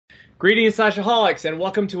Greetings, Slashaholics, and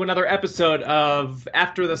welcome to another episode of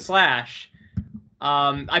After the Slash.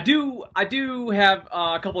 I do have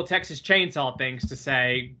a couple of Texas Chainsaw things to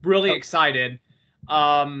say. Really excited.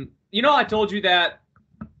 I told you that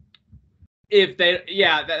if they,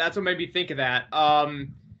 yeah, that's what made me think of that.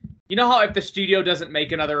 You know how if the studio doesn't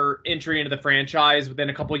make another entry into the franchise within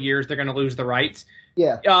a couple of years, they're going to lose the rights.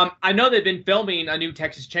 Yeah. I know they've been filming a new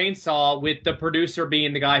Texas Chainsaw with the producer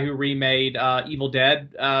being the guy who remade Evil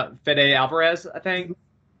Dead, Fede Alvarez, I think.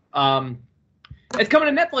 Um, it's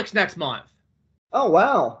coming to Netflix next month. Oh,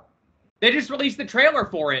 wow. They just released the trailer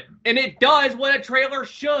for it, and it does what a trailer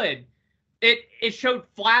should. It showed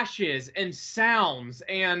flashes and sounds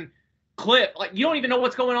and clip. Like, you don't even know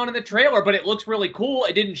what's going on in the trailer, but it looks really cool.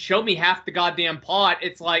 It didn't show me half the goddamn plot.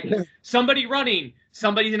 It's like somebody running,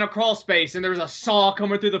 somebody's in a crawl space, and there's a saw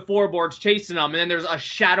coming through the floorboards chasing them, and then there's a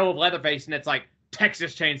shadow of Leatherface, and it's like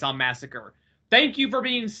Texas Chainsaw Massacre. Thank you for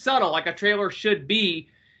being subtle, like a trailer should be.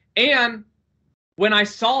 And when I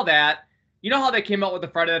saw that, you know how they came out with the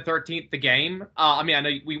Friday the 13th, the game? I know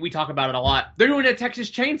we talk about it a lot. They're doing a Texas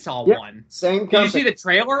Chainsaw one. Same company. Did you see the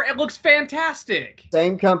trailer? It looks fantastic.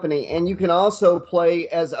 Same company. And you can also play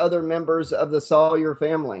as other members of the Sawyer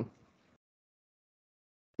family.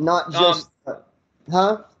 Not just...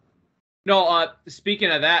 huh? No, speaking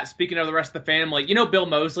of the rest of the family, you know Bill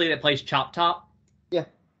Moseley that plays Chop Top? Yeah.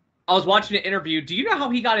 I was watching an interview. Do you know how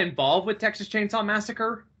he got involved with Texas Chainsaw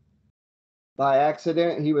Massacre? By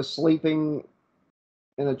accident, he was sleeping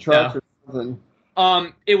in a truck or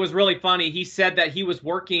something. It was really funny. He said that he was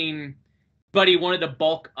working, but he wanted to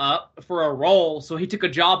bulk up for a role, so he took a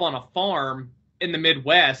job on a farm in the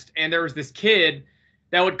Midwest, and there was this kid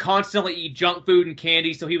that would constantly eat junk food and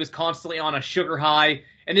candy, so he was constantly on a sugar high,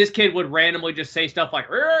 and this kid would randomly just say stuff like,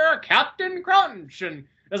 Captain Crunch, and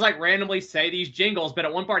just like randomly say these jingles, but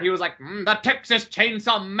at one part he was like, the Texas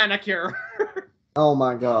Chainsaw Manicure. Oh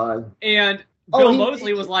my God. And Bill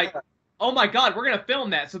Moseley was like, oh my God, we're going to film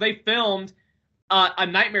that. So they filmed a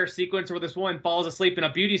nightmare sequence where this woman falls asleep in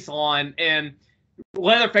a beauty salon and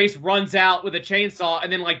Leatherface runs out with a chainsaw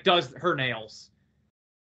and then like does her nails.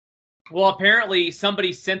 Well, apparently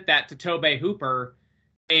somebody sent that to Tobe Hooper,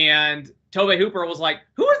 and Tobe Hooper was like,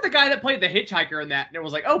 who was the guy that played the hitchhiker in that? And it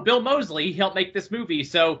was like, oh, Bill Moseley. He helped make this movie.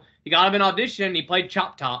 So he got him an audition and he played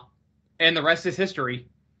Chop Top, and the rest is history.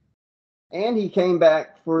 And he came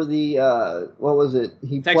back for the, what was it?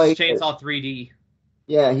 He Texas Chainsaw 3D.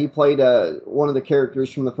 Yeah, he played one of the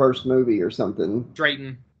characters from the first movie or something.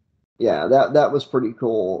 Drayton. Yeah, that was pretty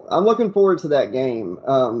cool. I'm looking forward to that game.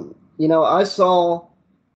 I saw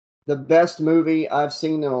the best movie I've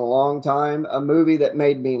seen in a long time. A movie that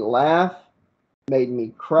made me laugh, made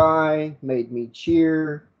me cry, made me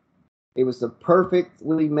cheer. It was the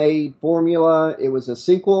perfectly made formula. It was a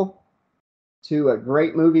sequel to a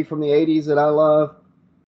great movie from the 80s that I love,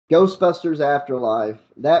 GHOSTBUSTERS Afterlife.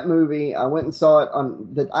 That movie, I went and saw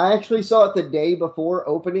it I actually saw it the day before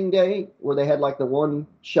opening day, where they had like the one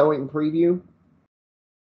showing preview.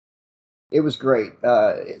 It was great.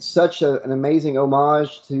 It's such an amazing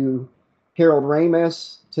homage to Harold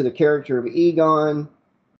Ramis, to the character of Egon.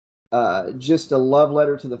 Just a love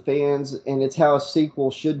letter to the fans, and it's how a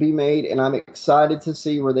sequel should be made, and I'm excited to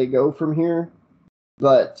see where they go from here.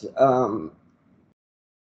 But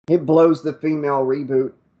it blows the female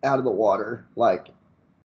reboot out of the water. Like,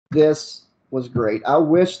 this was great. I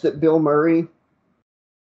wish that Bill Murray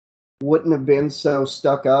wouldn't have been so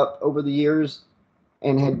stuck up over the years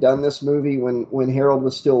and had done this movie when Harold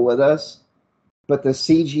was still with us. But the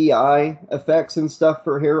CGI effects and stuff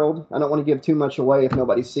for Harold, I don't want to give too much away if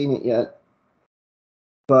nobody's seen it yet,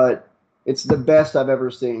 but it's the best I've ever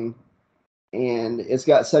seen. And it's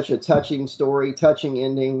got such a touching story, touching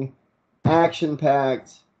ending,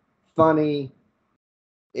 action-packed, funny.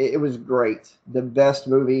 It was great. The best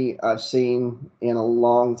movie I've seen in a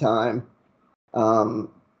long time.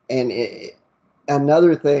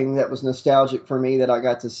 Another thing that was nostalgic for me that I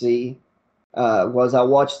got to see was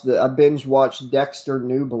I binge watched Dexter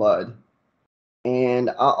New Blood. And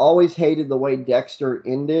I always hated the way Dexter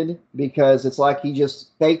ended, because it's like he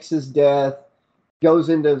just fakes his death, goes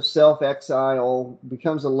into self-exile,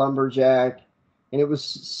 becomes a lumberjack. And it was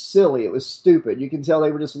silly. It was stupid. You can tell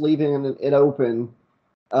they were just leaving it open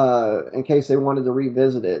in case they wanted to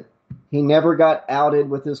revisit it. He never got outed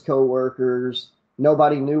with his coworkers.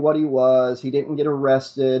 Nobody knew what he was. He didn't get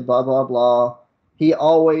arrested, blah, blah, blah. He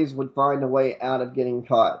always would find a way out of getting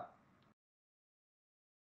caught.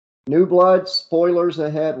 New Blood, spoilers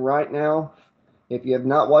ahead right now. If you have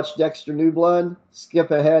not watched Dexter New Blood,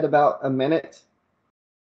 skip ahead about a minute.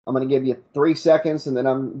 I'm going to give you 3 seconds, and then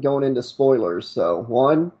I'm going into spoilers. So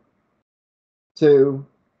 1, 2,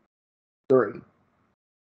 3.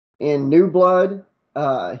 In New Blood,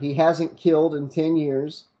 he hasn't killed in 10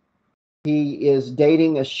 years. He is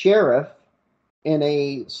dating a sheriff in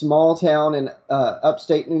a small town in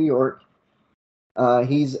upstate New York.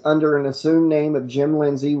 He's under an assumed name of Jim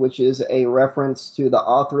Lindsay, which is a reference to the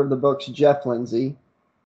author of the books, Jeff Lindsay.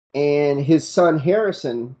 And his son,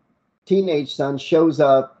 Harrison, teenage son, shows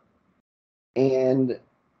up and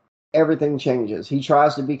everything changes. He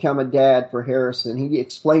tries to become a dad for Harrison. He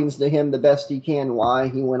explains to him the best he can why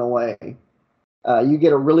he went away. You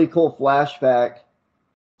get a really cool flashback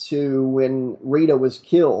to when Rita was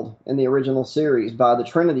killed in the original series by the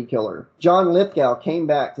Trinity Killer. John Lithgow came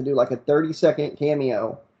back to do like a 30-second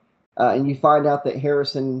cameo, and you find out that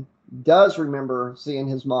Harrison does remember seeing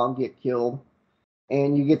his mom get killed,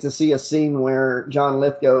 and you get to see a scene where John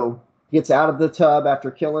Lithgow gets out of the tub after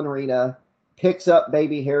killing Rita, picks up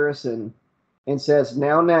baby Harrison, and says,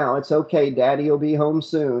 now, it's okay, Daddy will be home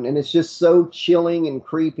soon. And it's just so chilling and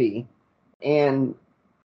creepy. And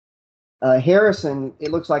Harrison,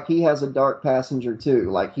 it looks like he has a dark passenger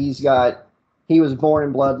too. Like he was born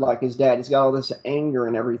in blood like his dad. He's got all this anger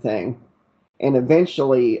and everything. And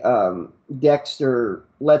eventually, Dexter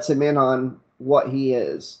lets him in on what he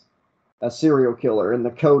is, a serial killer in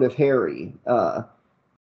the Code of Harry.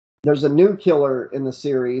 There's a new killer in the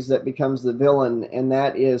series that becomes the villain, and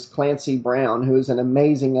that is Clancy Brown, who is an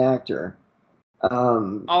amazing actor. I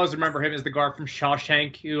always remember him as the guard from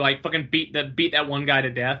Shawshank who like fucking beat that one guy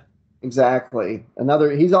to death. Exactly.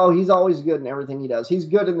 He's always good in everything he does. He's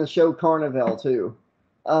good in the show Carnival too.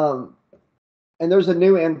 And there's a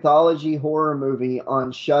new anthology horror movie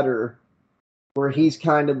on Shudder where he's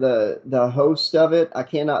kind of the host of it. I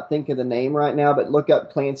cannot think of the name right now, but look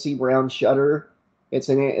up Clancy Brown Shudder. It's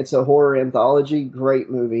a horror anthology. Great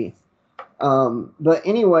movie. But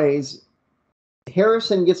anyways,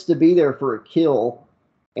 Harrison gets to be there for a kill,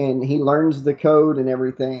 and he learns the code and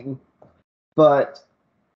everything. But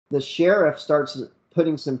the sheriff starts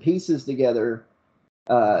putting some pieces together.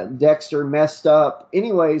 Dexter messed up.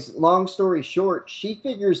 Anyways, long story short, she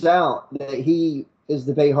figures out that he is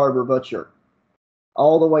the Bay Harbor Butcher,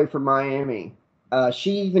 all the way from Miami.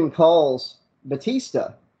 She even calls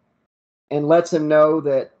Batista and lets him know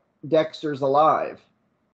that Dexter's alive.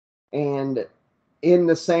 And in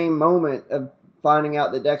the same moment of finding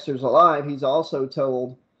out that Dexter's alive, he's also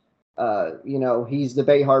told, he's the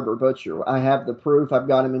Bay Harbor Butcher. I have the proof. I've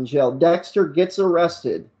got him in jail. Dexter gets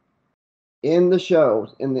arrested in the show,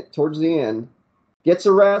 towards the end, gets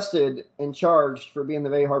arrested and charged for being the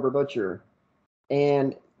Bay Harbor Butcher.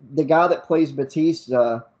 And the guy that plays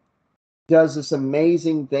Batista does this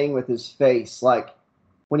amazing thing with his face. Like,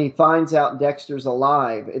 when he finds out Dexter's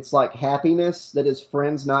alive, it's like happiness that his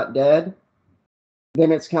friend's not dead.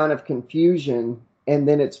 Then it's kind of confusion, and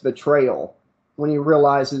then it's betrayal when he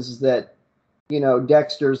realizes that,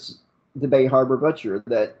 Dexter's the Bay Harbor Butcher,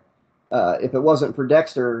 that if it wasn't for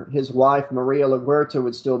Dexter, his wife, Maria LaGuerta,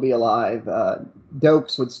 would still be alive.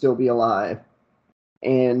 Dokes would still be alive.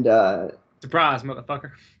 And surprise,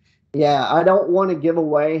 motherfucker. Yeah, I don't want to give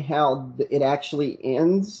away how it actually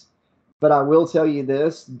ends, but I will tell you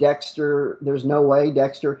this. Dexter, there's no way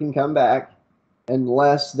Dexter can come back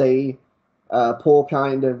unless they pull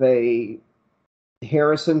kind of a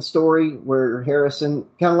Harrison story where Harrison,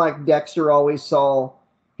 kind of like Dexter always saw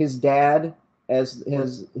his dad as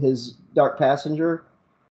his dark passenger.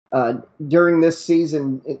 During this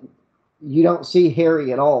season, you don't see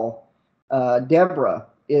Harry at all. Deborah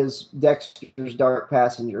is Dexter's dark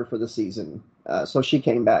passenger for the season. So she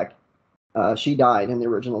came back. She died in the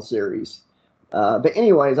original series. But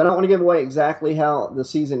anyways, I don't want to give away exactly how the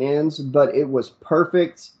season ends, but it was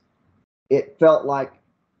perfect. It felt like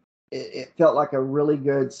a really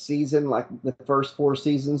good season, like the first 4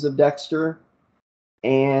 seasons of Dexter.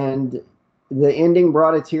 And the ending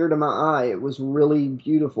brought a tear to my eye. It was really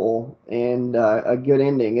beautiful and a good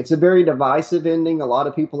ending. It's a very divisive ending. A lot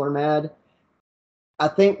of people are mad. I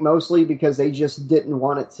think mostly because they just didn't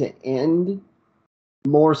want it to end,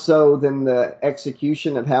 more so than the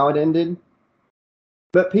execution of how it ended.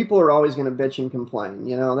 But people are always going to bitch and complain.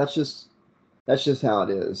 That's just how it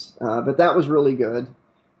is. But that was really good.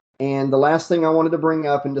 And the last thing I wanted to bring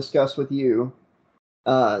up and discuss with you,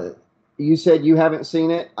 you said you haven't seen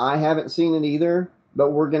it. I haven't seen it either,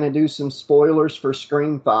 but we're going to do some spoilers for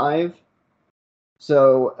Scream 5.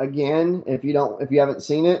 So again, if you haven't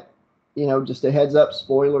seen it, just a heads up,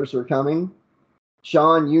 spoilers are coming.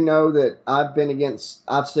 Sean, you know that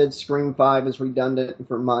I've said Scream 5 is redundant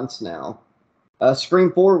for months now.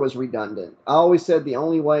 Scream 4 was redundant. I always said the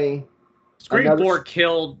only way... Scream 4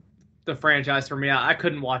 killed the franchise for me. I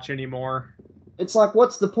couldn't watch anymore. It's like,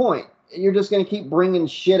 what's the point? you're just going to keep bringing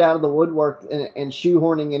shit out of the woodwork and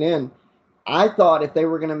shoehorning it in. I thought if they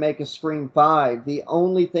were going to make a Scream 5, the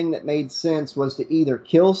only thing that made sense was to either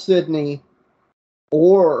kill Sydney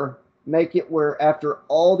or make it where after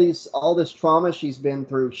all this trauma she's been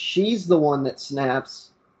through, she's the one that snaps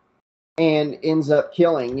and ends up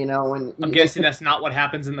killing, you know. And I'm guessing that's not what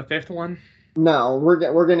happens in the 5th one. No, we're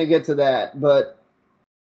going to get to that, but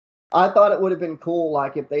I thought it would have been cool,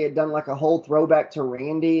 like, if they had done, like, a whole throwback to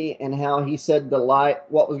Randy and how he said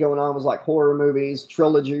what was going on was, like, horror movies,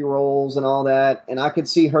 trilogy roles, and all that. And I could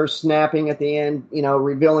see her snapping at the end, you know,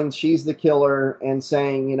 revealing she's the killer and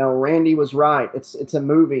saying, you know, Randy was right. It's a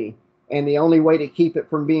movie. And the only way to keep it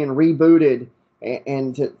from being rebooted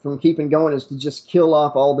and from keeping going is to just kill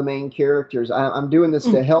off all the main characters. I'm doing this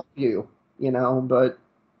to help you, you know, but...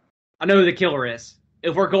 I know who the killer is.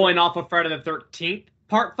 If we're going off of Friday the 13th,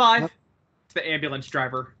 Part 5, it's the ambulance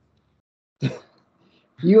driver.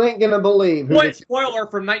 You ain't going to believe. What spoiler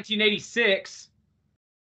from 1986?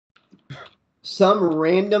 Some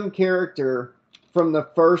random character from the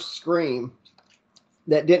first Scream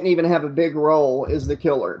that didn't even have a big role is the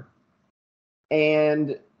killer.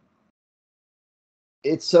 And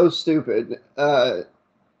it's so stupid.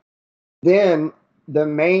 Then the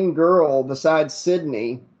main girl, besides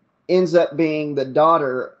Sydney, ends up being the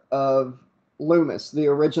daughter of Loomis, the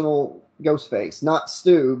original Ghostface. Not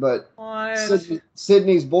Stu, but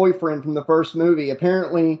Sydney's boyfriend from the first movie.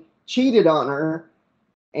 Apparently cheated on her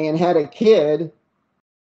and had a kid,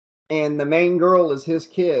 and the main girl is his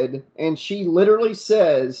kid. And she literally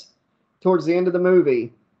says, towards the end of the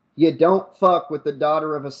movie, you don't fuck with the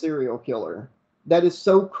daughter of a serial killer. That is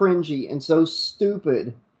so cringy and so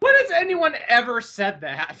stupid. When has anyone ever said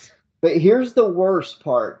that? But here's the worst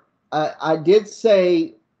part. I did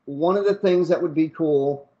say one of the things that would be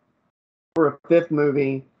cool for a 5th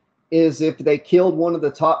movie is if they killed one of the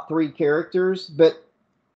top 3 characters, but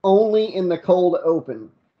only in the cold open.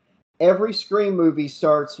 Every Scream movie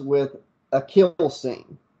starts with a kill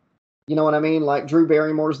scene. You know what I mean? Like Drew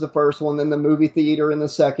Barrymore's the first one, then the movie theater in the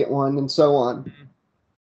second one, and so on. Mm-hmm.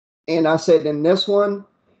 And I said in this one,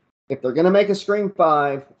 if they're going to make a Scream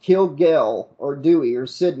 5, kill Gail or Dewey or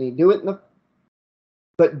Sydney. Do it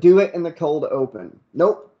in the cold open.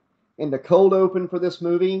 Nope. In the cold open for this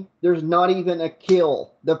movie, there's not even a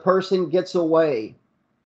kill. The person gets away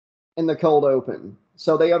in the cold open.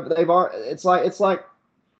 So it's like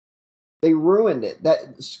they ruined it.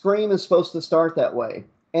 That Scream is supposed to start that way.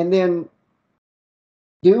 And then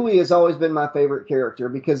Dewey has always been my favorite character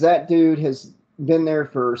because that dude has been there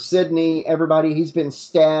for Sydney, everybody. He's been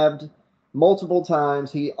stabbed multiple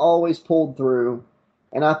times. He always pulled through.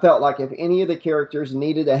 And I felt like if any of the characters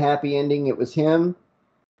needed a happy ending, it was him.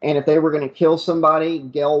 And if they were going to kill somebody,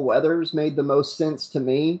 Gail Weathers made the most sense to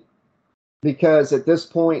me. Because at this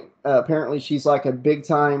point, apparently she's like a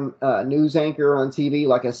big-time news anchor on TV,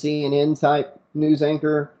 like a CNN-type news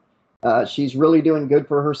anchor. She's really doing good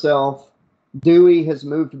for herself. Dewey has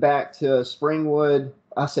moved back to Springwood.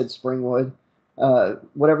 I said Springwood.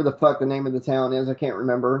 Whatever the fuck the name of the town is, I can't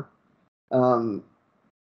remember. And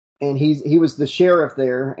he was the sheriff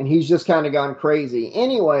there, and he's just kind of gone crazy.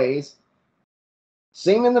 Anyways,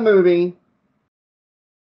 scene in the movie,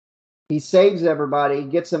 he saves everybody,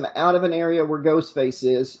 gets them out of an area where Ghostface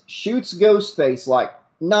is, shoots Ghostface like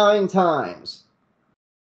 9 times.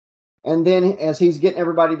 And then as he's getting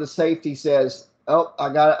everybody to safety, says, oh,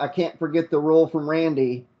 I can't forget the rule from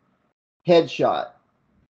Randy, headshot.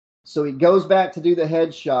 So he goes back to do the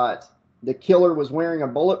headshot. The killer was wearing a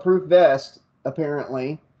bulletproof vest,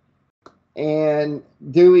 apparently. And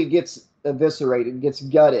Dewey gets eviscerated, gets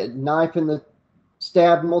gutted, knife in the,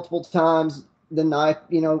 stabbed multiple times, the knife,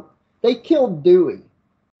 you know, they killed Dewey.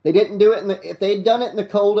 They didn't do it if they'd done it in the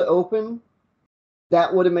cold open,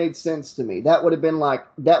 that would have made sense to me. That would have been like,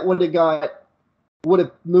 that would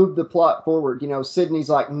have moved the plot forward. You know, Sydney's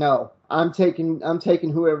like, no, I'm taking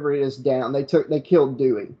whoever it is down. They killed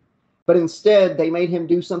Dewey. But instead, they made him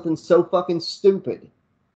do something so fucking stupid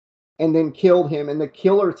and then killed him. And the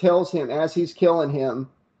killer tells him as he's killing him,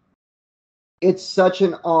 it's such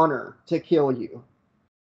an honor to kill you.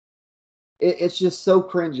 It's just so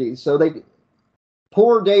cringy. So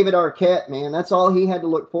poor David Arquette, man, that's all he had to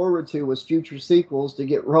look forward to was future sequels to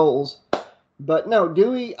get roles. But no,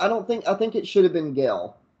 Dewey, I think it should have been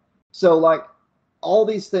Gail. So like all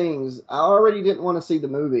these things, I already didn't want to see the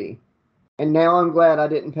movie. And now I'm glad I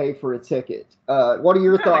didn't pay for a ticket. What are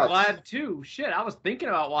your thoughts? I'm glad too. Shit, I was thinking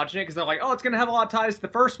about watching it because I'm like, oh, it's going to have a lot of ties to the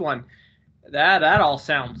first one. That all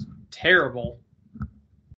sounds terrible.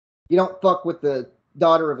 You don't fuck with the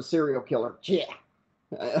daughter of a serial killer. Yeah.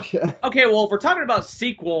 Okay, well, if we're talking about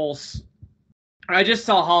sequels, I just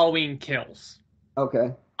saw Halloween Kills.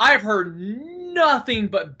 Okay. I've heard nothing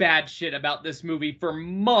but bad shit about this movie for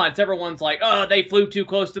months. Everyone's like, oh, they flew too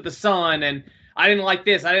close to the sun, and I didn't like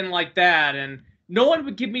this, I didn't like that, and no one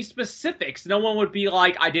would give me specifics. No one would be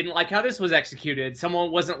like, I didn't like how this was executed.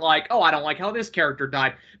 Someone wasn't like, oh, I don't like how this character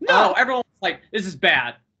died. No, everyone was like, this is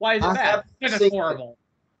bad. Why is it bad? Because it's horrible.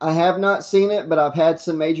 I have not seen it, but I've had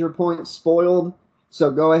some major points spoiled. So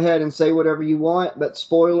go ahead and say whatever you want. But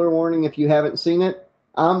spoiler warning if you haven't seen it.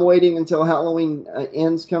 I'm waiting until Halloween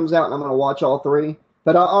Ends comes out, and I'm going to watch all three.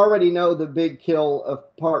 But I already know the big kill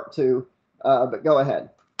of part two. But go ahead.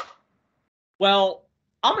 Well,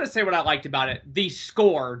 I'm going to say what I liked about it. The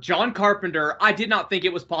score, John Carpenter, I did not think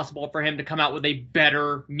it was possible for him to come out with a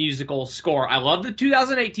better musical score. I love the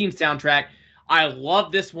 2018 soundtrack. I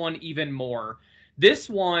love this one even more. This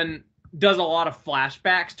one does a lot of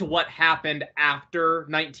flashbacks to what happened after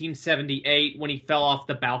 1978 when he fell off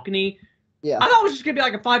the balcony. Yeah. I thought it was just going to be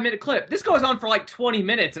like a 5-minute clip. This goes on for like 20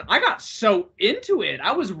 minutes, and I got so into it.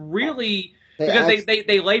 I was really... Because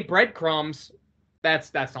they lay breadcrumbs.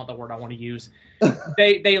 That's not the word I want to use.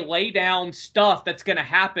 They lay down stuff that's going to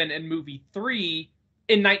happen in movie 3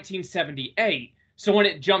 in 1978. So when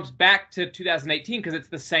it jumps back to 2018, because it's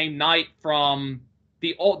the same night from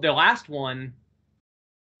the last one,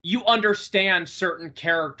 you understand certain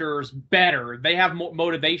characters better. They have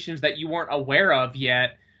motivations that you weren't aware of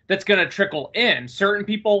yet that's going to trickle in. Certain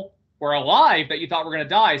people were alive that you thought were going to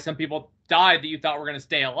die. Some people died that you thought were going to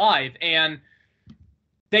stay alive. And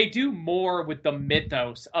they do more with the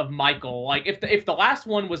mythos of Michael. Like, if the last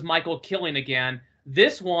one was Michael killing again,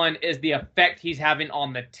 this one is the effect he's having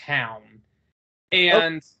on the town.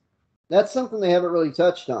 And... That's something they haven't really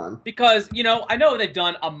touched on. Because, I know they've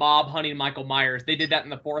done a mob hunting Michael Myers. They did that in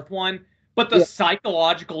the fourth one. But the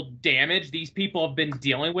psychological damage these people have been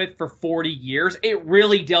dealing with for 40 years, it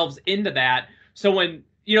really delves into that. So when,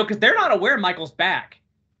 because they're not aware Michael's back.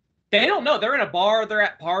 They don't know. They're in a bar. They're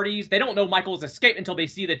at parties. They don't know Michael's escaped until they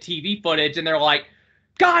see the TV footage. And they're like,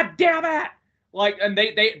 God damn it! Like, and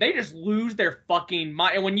they just lose their fucking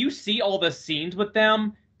mind. And when you see all the scenes with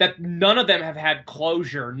them, that none of them have had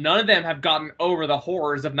closure. None of them have gotten over the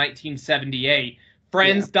horrors of 1978.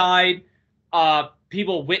 Friends died.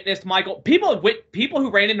 People witnessed Michael. People who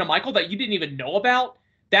ran into Michael that you didn't even know about.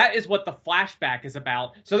 That is what the flashback is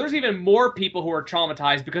about. So there's even more people who are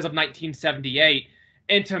traumatized because of 1978.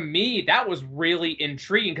 And to me, that was really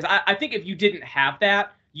intriguing. Because I think if you didn't have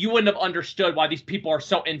that, you wouldn't have understood why these people are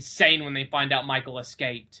so insane when they find out Michael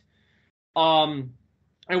escaped. And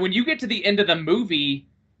when you get to the end of the movie,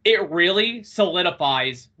 it really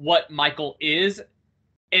solidifies what Michael is,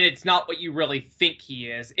 and it's not what you really think he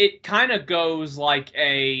is. It kind of goes like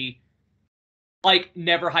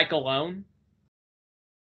Never Hike Alone.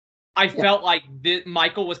 I felt like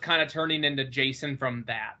Michael was kind of turning into Jason from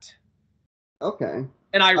that. Okay.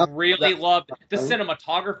 And I really loved the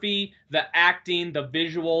cinematography, the acting, the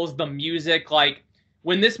visuals, the music. Like,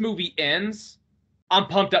 when this movie ends, I'm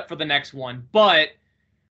pumped up for the next one. But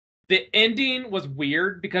the ending was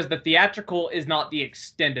weird because the theatrical is not the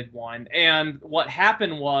extended one. And what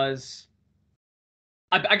happened was,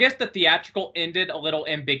 I guess the theatrical ended a little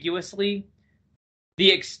ambiguously.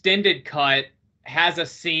 The extended cut has a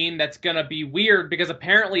scene that's going to be weird because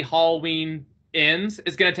apparently Halloween Ends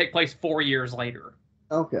is going to take place 4 years later.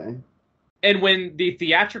 Okay. And when the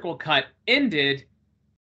theatrical cut ended,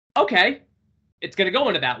 okay, it's going to go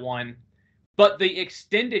into that one. But the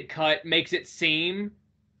extended cut makes it seem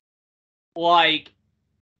like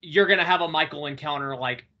you're going to have a Michael encounter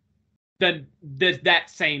like that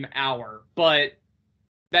same hour. But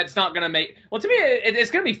that's not going to make... Well, to me,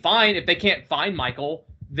 it's going to be fine if they can't find Michael.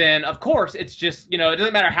 Then, of course, it's just, it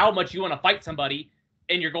doesn't matter how much you want to fight somebody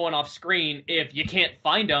and you're going off screen. If you can't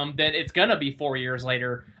find them, then it's going to be 4 years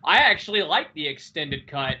later. I actually like the extended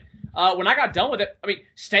cut. When I got done with it,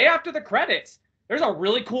 stay after the credits. There's a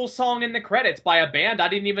really cool song in the credits by a band I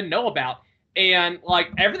didn't even know about. And,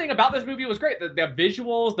 everything about this movie was great. The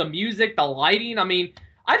visuals, the music, the lighting.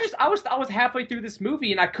 I was halfway through this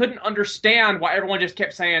movie and I couldn't understand why everyone just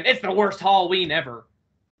kept saying, it's the worst Halloween ever.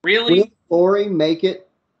 Really? Will Laurie make it,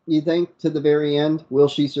 you think, to the very end? Will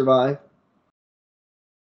she survive?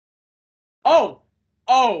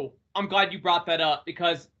 Oh, I'm glad you brought that up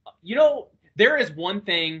because, there is one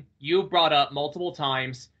thing you've brought up multiple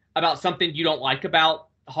times about something you don't like about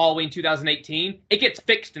Halloween 2018. It gets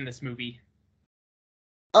fixed in this movie.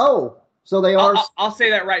 Oh, so they are... I'll say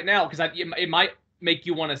that right now because it might make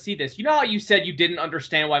you want to see this. You know how you said you didn't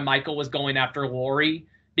understand why Michael was going after Laurie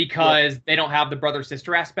because they don't have the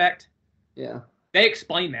brother-sister aspect? Yeah. They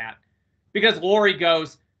explain that. Because Laurie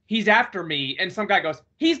goes, he's after me. And some guy goes,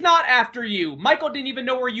 he's not after you. Michael didn't even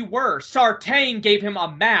know where you were. Sartain gave him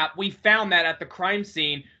a map. We found that at the crime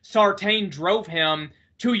scene. Sartain drove him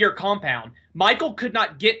to your compound. Michael could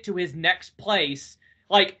not get to his next place.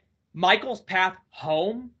 Like, Michael's path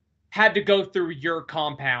home had to go through your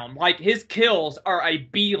compound. Like, his kills are a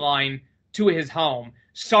beeline to his home.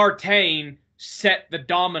 Sartain set the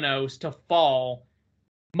dominoes to fall.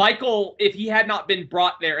 Michael, if he had not been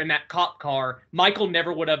brought there in that cop car, Michael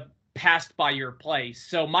never would have passed by your place.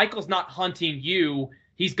 So Michael's not hunting you.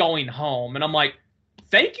 He's going home. And I'm like,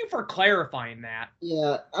 thank you for clarifying that.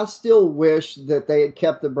 Yeah, I still wish that they had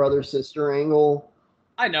kept the brother-sister angle.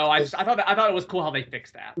 I know. I thought it was cool how they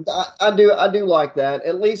fixed that. I do like that.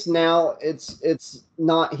 At least now it's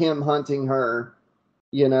not him hunting her.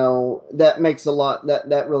 You know, that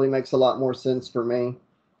really makes a lot more sense for me.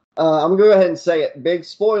 I'm going to go ahead and say it. Big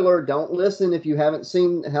spoiler. Don't listen if you haven't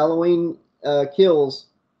seen Halloween Kills.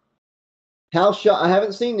 I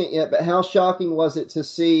haven't seen it yet, but how shocking was it to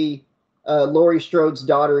see Laurie Strode's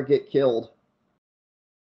daughter get killed?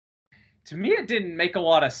 To me, it didn't make a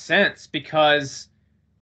lot of sense because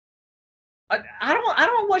I don't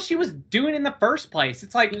know what she was doing in the first place.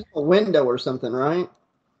 It's like a window or something, right?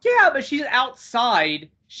 Yeah, but she's outside.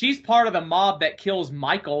 She's part of the mob that kills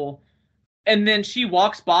Michael. And then she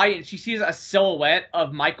walks by and she sees a silhouette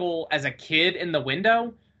of Michael as a kid in the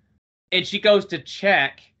window. And she goes to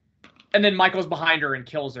check. And then Michael's behind her and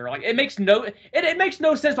kills her. Like, it makes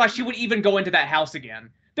no sense why she would even go into that house again.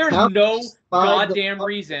 There's no goddamn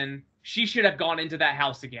reason she should have gone into that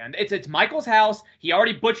house again. It's Michael's house. He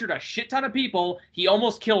already butchered a shit ton of people. He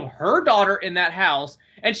almost killed her daughter in that house.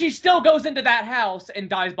 And she still goes into that house and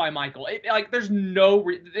dies by Michael. There's no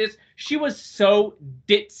she was so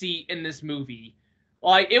ditzy in this movie.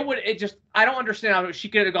 I don't understand how she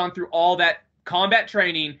could have gone through all that combat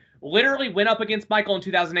training, literally went up against Michael in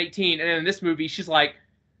 2018, and then in this movie, she's like,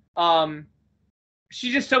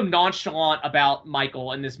 she's just so nonchalant about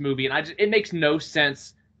Michael in this movie, and it makes no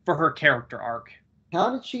sense for her character arc.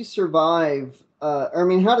 How did she survive? How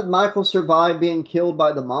did Michael survive being killed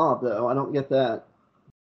by the mob, though? I don't get that.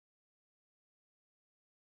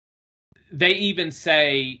 They even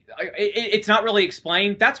say it's not really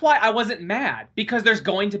explained. That's why I wasn't mad, because there's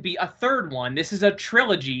going to be a third one. This is a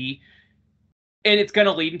trilogy, and it's going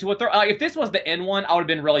to lead into a third. If this was the end one, I would have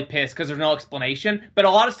been really pissed because there's no explanation. But a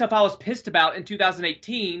lot of stuff I was pissed about in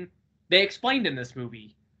 2018, they explained in this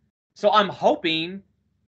movie. So I'm hoping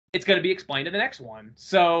it's going to be explained in the next one.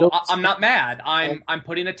 So I'm not mad. I'm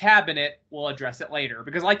putting a tab in it. We'll address it later.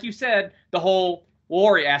 Because like you said, the whole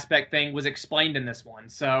Laurie aspect thing was explained in this one.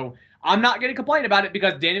 So I'm not going to complain about it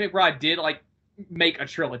because Danny McBride did make a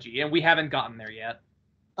trilogy, and we haven't gotten there yet.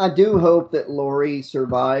 I do hope that Laurie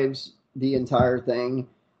survives the entire thing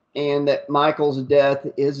and that Michael's death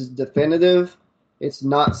is definitive. It's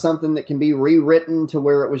not something that can be rewritten to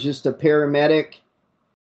where it was just a paramedic,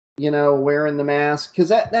 wearing the mask. Because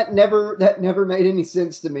that never made any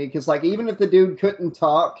sense to me. Because even if the dude couldn't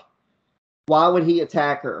talk, why would he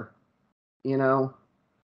attack her?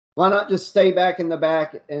 Why not just stay back in the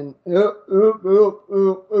back and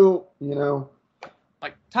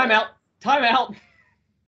Like, time out.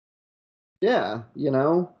 Yeah,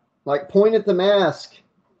 point at the mask.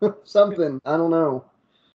 Something. I don't know.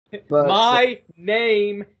 But my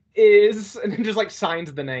name is, and then just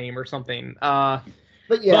signs the name or something. But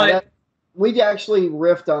yeah, we actually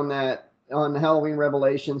riffed on that on Halloween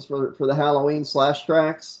Revelations for the Halloween slash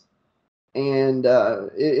tracks. And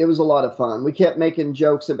it was a lot of fun. We kept making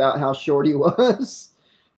jokes about how short he was.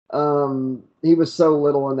 He was so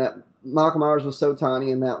little in that. Michael Myers was so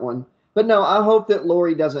tiny in that one. But no, I hope that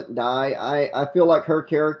Laurie doesn't die. I feel like her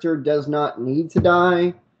character does not need to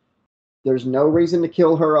die. There's no reason to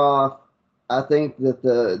kill her off. I think that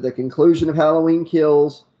the conclusion of Halloween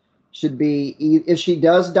Kills should be, if she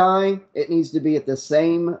does die, it needs to be at the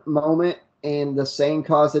same moment and the same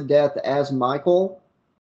cause of death as Michael.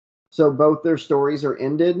 So both their stories are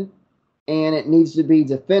ended, and it needs to be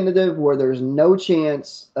definitive where there's no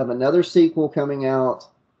chance of another sequel coming out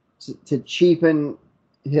to cheapen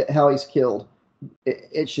how he's killed.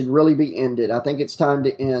 It should really be ended. I think it's time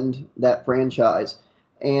to end that franchise.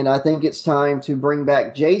 And I think it's time to bring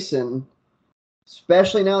back Jason,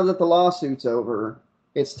 especially now that the lawsuit's over.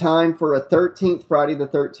 It's time for a 13th Friday the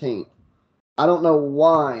 13th. I don't know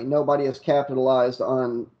why nobody has capitalized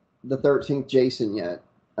on the 13th Jason yet.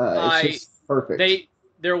 It's just perfect.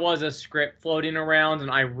 There was a script floating around, and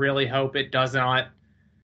I really hope it does not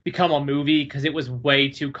become a movie because it was way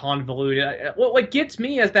too convoluted. What gets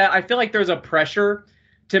me is that I feel like there's a pressure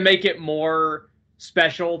to make it more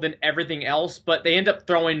special than everything else, but they end up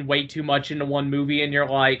throwing way too much into one movie, and you're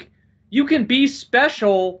like, you can be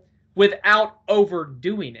special without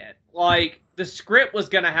overdoing it. Like, the script was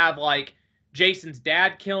going to have, like, Jason's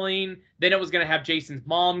dad killing, then it was going to have Jason's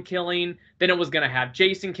mom killing, then it was going to have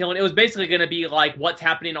Jason killing. It was basically going to be like what's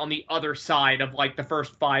happening on the other side of like the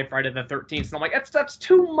first 5 Friday the 13th. And I'm like, that's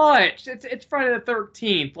too much. It's Friday the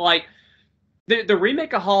 13th. Like the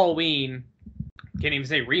remake of Halloween, can't even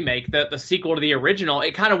say remake, the sequel to the original,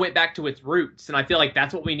 it kind of went back to its roots, and I feel like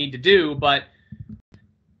that's what we need to do, but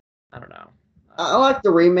I don't know. I like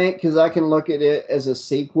the remake because I can look at it as a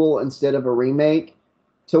sequel instead of a remake,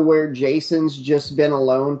 to where Jason's just been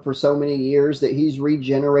alone for so many years that he's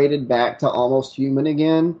regenerated back to almost human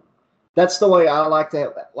again. That's the way I like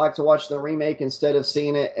to watch the remake instead of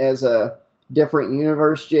seeing it as a different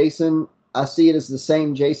universe Jason. I see it as the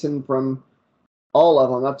same Jason from all of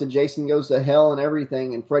them, up to Jason Goes to Hell and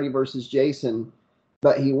everything, and Freddy versus Jason.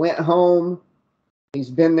 But he went home. He's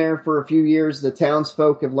been there for a few years. The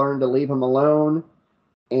townsfolk have learned to leave him alone.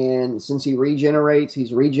 And since he regenerates,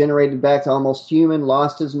 he's regenerated back to almost human,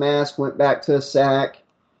 lost his mask, went back to a sack.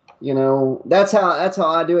 You know, that's how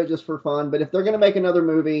I do it, just for fun. But if they're going to make another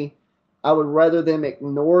movie, I would rather them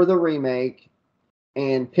ignore the remake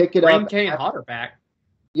and pick it up. Bring Kane Hodder back.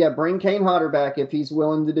 Yeah, bring Kane Hodder back if he's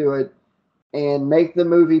willing to do it, and make the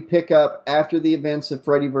movie pick up after the events of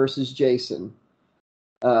Freddy versus Jason.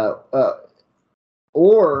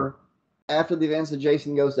 Or after the events of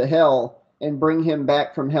Jason Goes to Hell, and bring him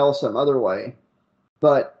back from hell some other way.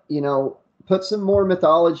 But, you know, put some more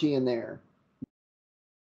mythology in there.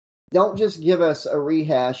 Don't just give us a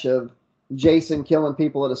rehash of Jason killing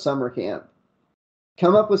people at a summer camp.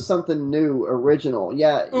 Come up with something new, original.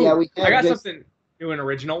 Yeah, I got something new and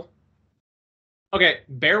original. Okay,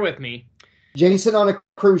 bear with me. Jason on a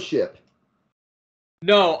cruise ship.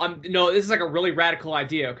 No, this is like a really radical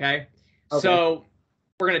idea, okay? So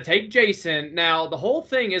we're gonna take Jason. Now the whole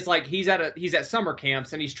thing is like he's at summer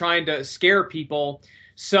camps and he's trying to scare people.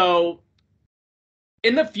 So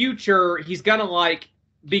in the future, he's gonna like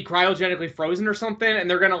be cryogenically frozen or something, and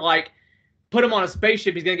they're gonna like put him on a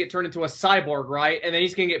spaceship. He's gonna get turned into a cyborg, right? And then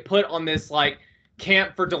he's gonna get put on this like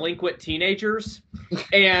camp for delinquent teenagers.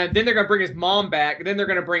 And then they're gonna bring his mom back, and then they're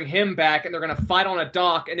gonna bring him back, and they're gonna fight on a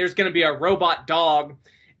dock, and there's gonna be a robot dog,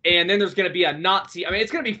 and then there's gonna be a Nazi. I mean,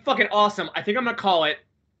 it's gonna be fucking awesome. I think I'm gonna call it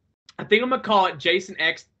Jason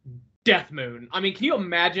X Death Moon. I mean, can you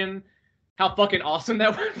imagine how fucking awesome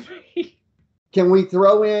that would be? Can we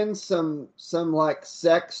throw in some like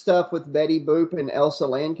sex stuff with Betty Boop and Elsa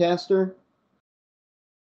Lancaster?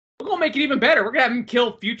 We're gonna make it even better. We're gonna have him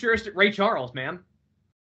kill futuristic Ray Charles, man.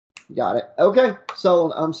 Got it. Okay,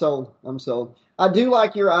 sold. I'm sold. I do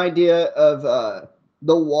like your idea of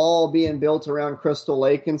the wall being built around Crystal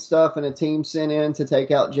Lake and stuff, and a team sent in to take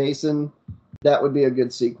out Jason. That would be a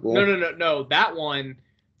good sequel. No. That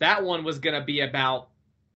one was gonna be about,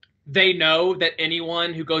 they know that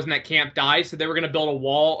anyone who goes in that camp dies, so they were gonna build a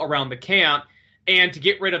wall around the camp, and to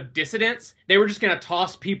get rid of dissidents, they were just gonna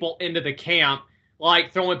toss people into the camp,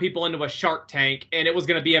 like throwing people into a shark tank, and it was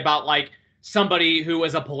gonna be about like somebody who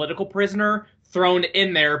was a political prisoner thrown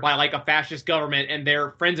in there by like a fascist government, and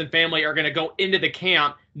their friends and family are gonna go into the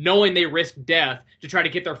camp knowing they risk death to try to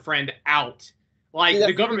get their friend out. Like,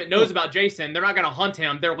 the government knows about Jason. They're not going to hunt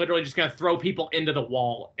him. They're literally just going to throw people into the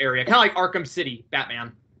wall area. Kind of like Arkham City,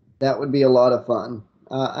 Batman. That would be a lot of fun.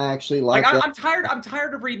 I actually like that. I'm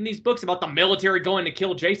tired of reading these books about the military going to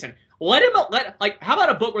kill Jason. How about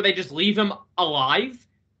a book where they just leave him alive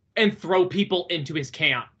and throw people into his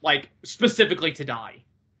camp, like, specifically to die?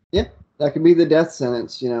 Yeah, that could be the death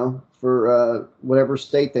sentence, you know, for whatever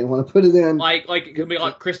state they want to put it in. Like it could be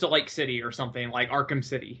like Crystal Lake City or something, like Arkham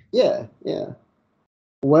City. Yeah.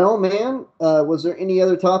 Well, man, was there any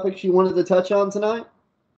other topics you wanted to touch on tonight?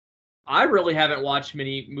 I really haven't watched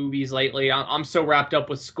many movies lately. I'm so wrapped up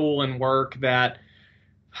with school and work that,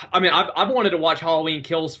 I mean, I've wanted to watch Halloween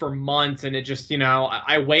Kills for months, and it just, you know,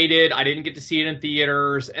 I waited. I didn't get to see it in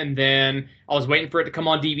theaters, and then I was waiting for it to come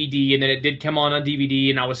on DVD, and then it did come on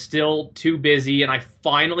DVD, and I was still too busy, and I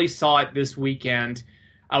finally saw it this weekend.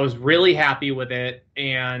 I was really happy with it,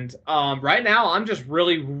 and right now I'm just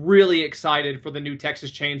really, really excited for the new Texas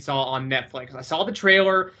Chainsaw on Netflix. I saw the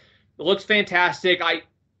trailer. It looks fantastic. I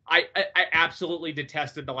absolutely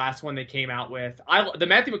detested the last one they came out with. The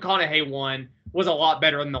Matthew McConaughey one was a lot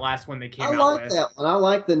better than the last one they came out with. I like that one. I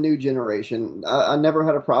like the new generation. I never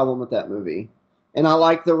had a problem with that movie. And I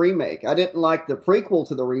like the remake. I didn't like the prequel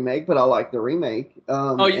to the remake, but I like the remake.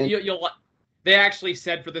 They actually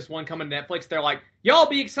said for this one coming to Netflix, they're like, y'all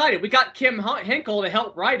be excited. We got Kim Henkel to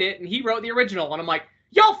help write it, and he wrote the original. And I'm like,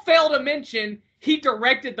 y'all fail to mention he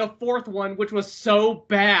directed the fourth one, which was so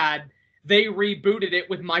bad they rebooted it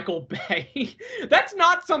with Michael Bay. That's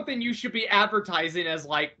not something you should be advertising as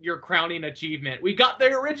like your crowning achievement. We got the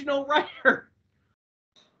original writer.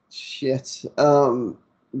 Shit.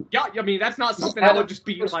 Yeah, I mean that's not something that would just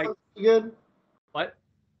be like good. What?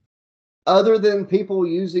 Other than people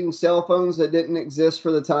using cell phones that didn't exist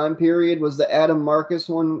for the time period, was the Adam Marcus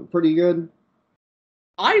one pretty good?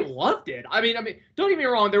 I loved it. I mean, don't get me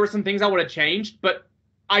wrong. There were some things I would have changed, but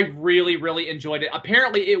I really, really enjoyed it.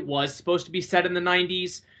 Apparently, it was supposed to be set in the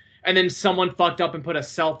 90s, and then someone fucked up and put a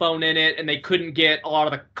cell phone in it, and they couldn't get a lot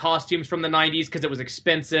of the costumes from the 90s because it was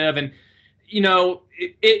expensive. And, you know,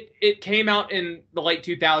 it came out in the late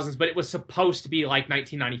 2000s, but it was supposed to be like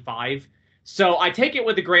 1995. So I take it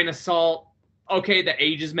with a grain of salt. Okay, the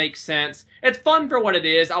ages make sense. It's fun for what it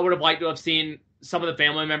is. I would have liked to have seen some of the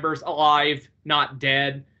family members alive, not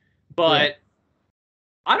dead. But yeah.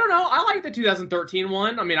 I don't know. I like the 2013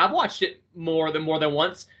 one. I mean, I've watched it more than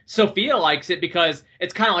once. Sophia likes it because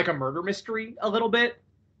it's kind of like a murder mystery a little bit.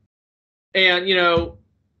 And, you know,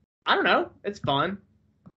 I don't know. It's fun.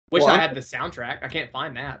 Wish I had the soundtrack. I can't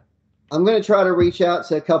find that. I'm going to try to reach out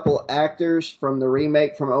to a couple actors from the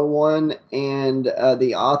remake from 01 and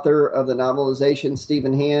the author of the novelization,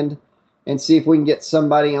 Stephen Hand, and see if we can get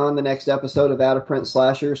somebody on the next episode of Out of Print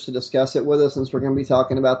Slashers to discuss it with us, since we're going to be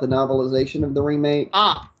talking about the novelization of the remake.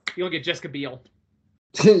 You'll get Jessica Biel.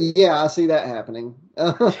 Yeah, I see that happening.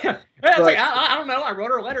 Yeah. It's like, I don't know. I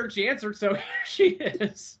wrote her a letter and she answered, so here she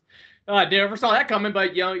is. Never saw that coming,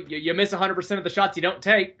 but you know, you miss 100% of the shots you don't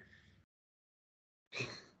take.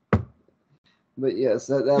 But yes,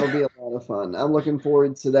 that'll be a lot of fun. I'm looking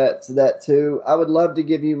forward to that too. I would love to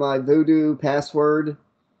give you my Voodoo password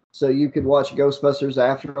so you could watch Ghostbusters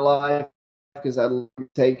Afterlife, because I'd love to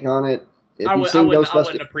take on it. I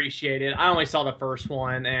wouldn't appreciate it. I only saw the first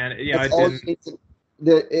one, and yeah,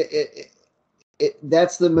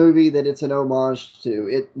 that's the movie that it's an homage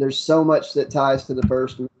to. There's so much that ties to the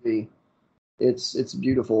first movie. It's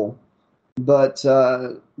beautiful, but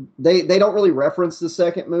they don't really reference the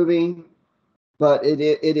second movie, but it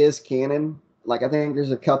is canon. Like, I think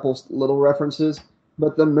there's a couple little references,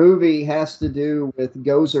 but the movie has to do with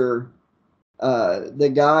Gozer,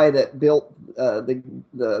 the guy that built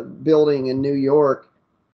the building in New York,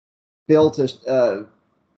 built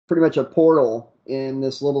pretty much a portal in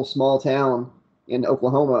this little small town in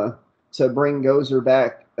Oklahoma to bring Gozer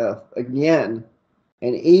back again.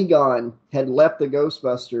 And Egon had left the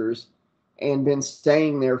Ghostbusters and been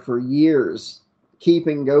staying there for years,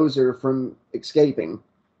 keeping Gozer from escaping.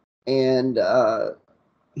 And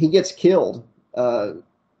he gets killed. I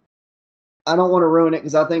don't want to ruin it,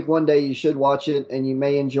 because I think one day you should watch it and you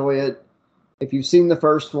may enjoy it. If you've seen the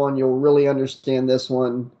first one, you'll really understand this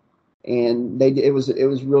one. And it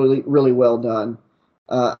was really, really well done.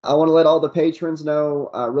 I want to let all the patrons know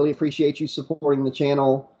I really appreciate you supporting the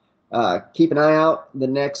channel. Keep an eye out. The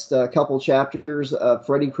next couple chapters of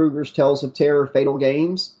Freddy Krueger's Tales of Terror Fatal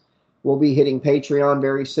Games will be hitting Patreon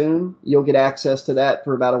very soon. You'll get access to that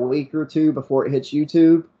for about a week or two before it hits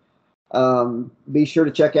YouTube. Be sure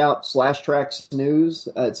to check out Slash Tracks News.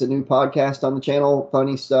 It's a new podcast on the channel.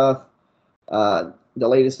 Funny stuff. The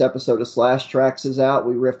latest episode of Slash Tracks is out.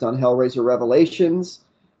 We riffed on Hellraiser Revelations.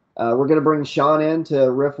 We're going to bring Sean in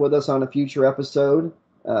to riff with us on a future episode.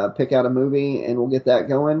 Pick out a movie, and we'll get that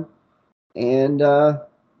going. And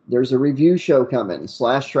there's a review show coming.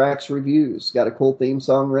 Slash Tracks Reviews. Got a cool theme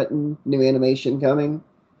song written. New animation coming.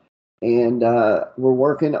 And we're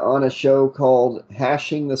working on a show called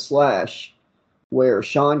Hashing the Slash, where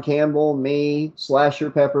Sean Campbell, me, Slasher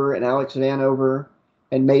Pepper, and Alex Vanover,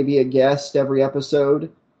 and maybe a guest every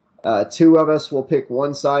episode. Two of us will pick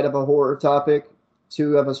one side of a horror topic.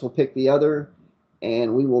 Two of us will pick the other.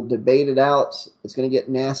 And we will debate it out. It's going to get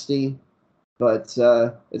nasty, but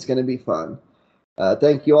it's going to be fun.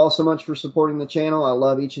 Thank you all so much for supporting the channel. I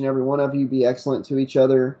love each and every one of you. Be excellent to each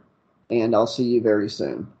other. And I'll see you very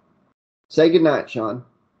soon. Say goodnight, Sean.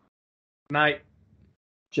 Night.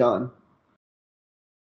 John.